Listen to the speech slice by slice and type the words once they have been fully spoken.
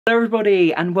Hello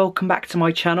everybody and welcome back to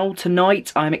my channel.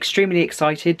 Tonight I'm extremely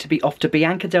excited to be off to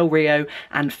Bianca Del Rio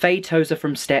and Faye Tozer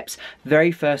from Steps.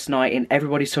 Very first night in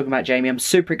Everybody's Talking About Jamie. I'm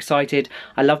super excited.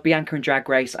 I love Bianca in Drag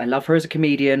Race. I love her as a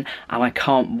comedian and I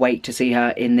can't wait to see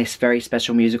her in this very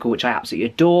special musical which I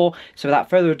absolutely adore. So without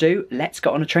further ado, let's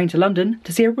get on a train to London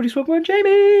to see Everybody's Talking About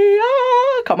Jamie.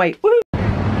 Ah, can't wait. Woo!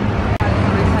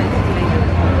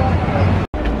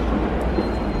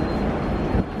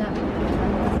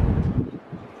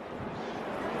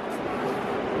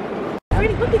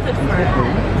 Really good for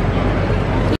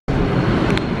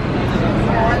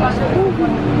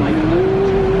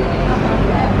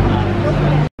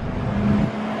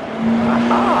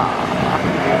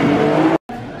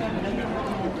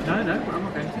I'm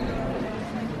okay.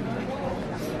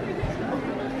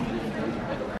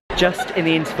 Just in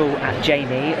the interval at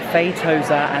Jamie, Faye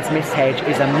Tozer as Miss Hedge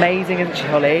is amazing, isn't she,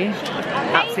 Holly?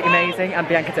 Absolutely amazing. And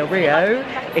Bianca Del Rio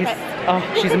is, oh,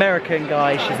 she's American,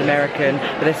 guys, she's American.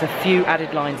 But there's a few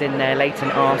added lines in there. Leighton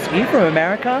asks, are you from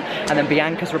America? And then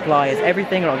Bianca's reply is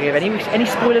everything, and I'll give any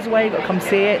spoilers away, you've got to come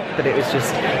see it. But it was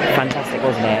just fantastic,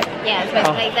 wasn't it? Yeah,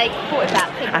 especially they thought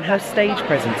about it. And her stage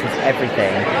presence is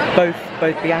everything.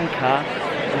 Both Bianca,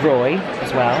 Roy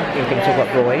as well, we're going to talk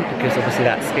about Roy because obviously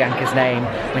that's Bianca's name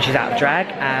when she's out of drag,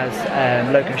 as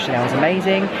Loco Chanel is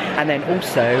amazing, and then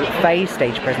also Faye's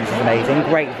stage presence is amazing,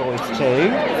 great voice too.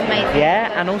 Amazing.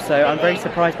 Yeah, and also I'm very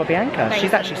surprised by Bianca,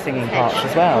 she's actually singing parts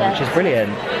as well, which is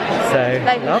brilliant, so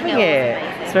loving it,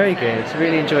 it's very good,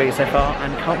 really enjoying it so far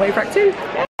and can't wait for Act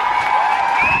 2.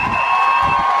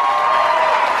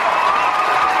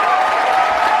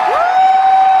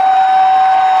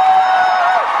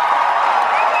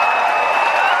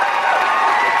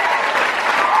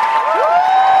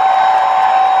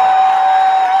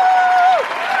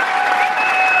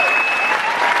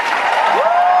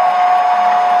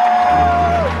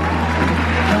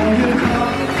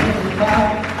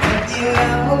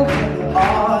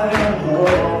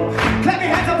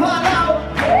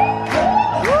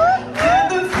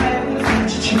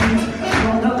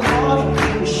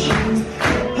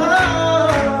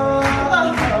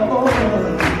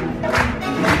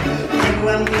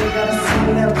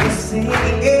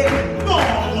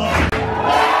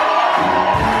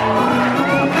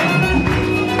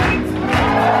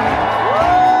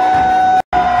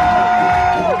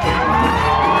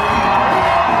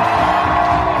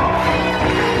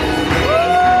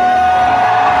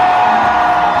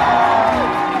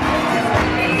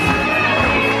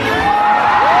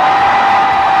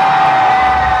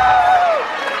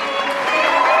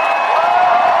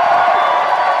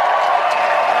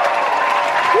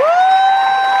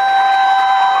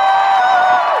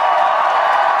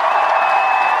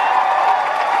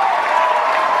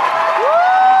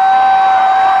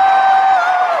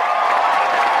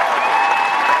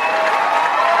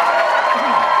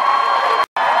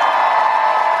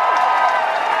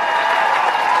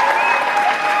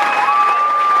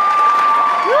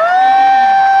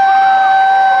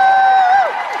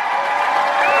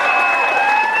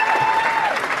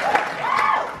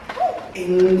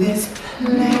 In this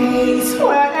place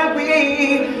where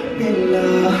we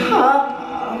belong.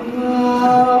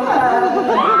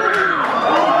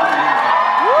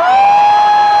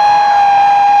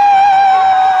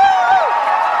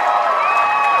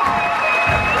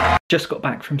 Just got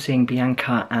back from seeing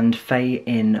Bianca and Faye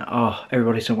in,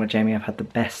 Everybody's Talking About Jamie. I've had the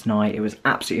best night. It was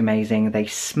absolutely amazing. They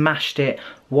smashed it.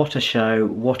 What a show,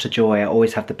 what a joy. I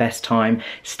always have the best time.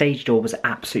 Stage door was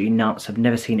absolutely nuts. I've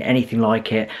never seen anything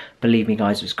like it. Believe me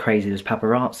guys, it was crazy. There was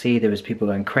paparazzi, there was people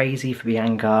going crazy for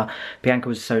Bianca. Bianca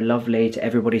was so lovely to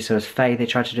everybody, so was Faye. They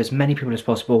tried to do as many people as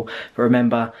possible, but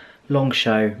remember, long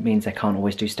show means they can't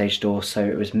always do stage doors, so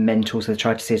it was mental, so they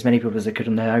tried to see as many people as they could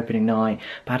on their opening night,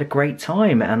 but had a great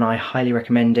time and I highly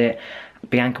recommend it.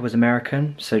 Bianca was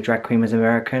American, so drag queen was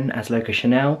American as Loco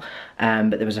Chanel,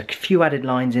 but there was a few added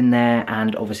lines in there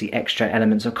and obviously extra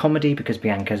elements of comedy because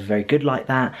Bianca's very good like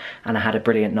that, and I had a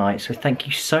brilliant night. So thank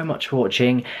you so much for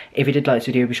watching. If you did like this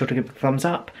video, be sure to give it a thumbs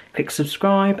up, click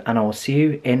subscribe, and I will see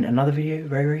you in another video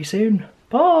very, very soon.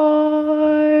 Bye!